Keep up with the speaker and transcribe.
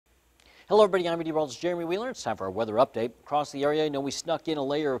Hello everybody, I'm Meteorologist Jeremy Wheeler. It's time for our weather update. Across the area, we snuck in a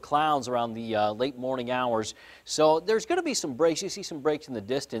layer of clouds around the late morning hours. So there's going to be some breaks. You see some breaks in the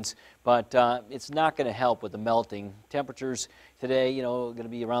distance, but it's not going to help with the melting. Temperatures today, going to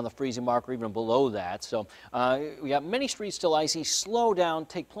be around the freezing mark or even below that. So we got many streets still icy. Slow down,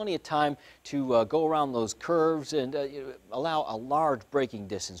 take plenty of time to go around those curves and allow a large braking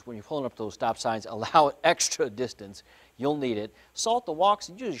distance. When you're pulling up those stop signs, allow extra distance. You'll need it. Salt the walks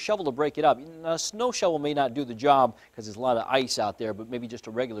and use a shovel to break it up. A snow shovel may not do the job because there's a lot of ice out there, but maybe just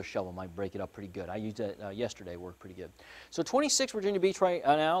a regular shovel might break it up pretty good. I used it yesterday, worked pretty good. So 26 Virginia Beach right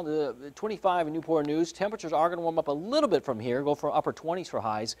now, the 25 in Newport News. Temperatures are going to warm up a little bit from here, go for upper 20s for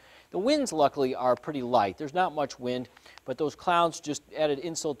highs. The winds luckily are pretty light. There's not much wind, but those clouds just added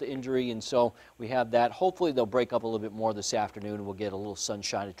insult to injury, and so we have that. Hopefully they'll break up a little bit more this afternoon and we'll get a little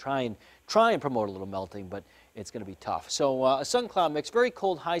sunshine to try and promote a little melting, but it's going to be tough. So a sun cloud mix, very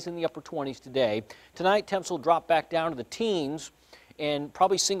cold, highs in the upper 20s today. Tonight temps will drop back down to the teens and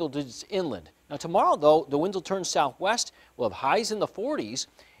probably single digits inland. Now tomorrow though, the winds will turn southwest. We'll have highs in the 40s,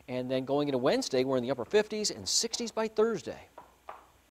 and then going into Wednesday, we're in the upper 50s and 60s by Thursday.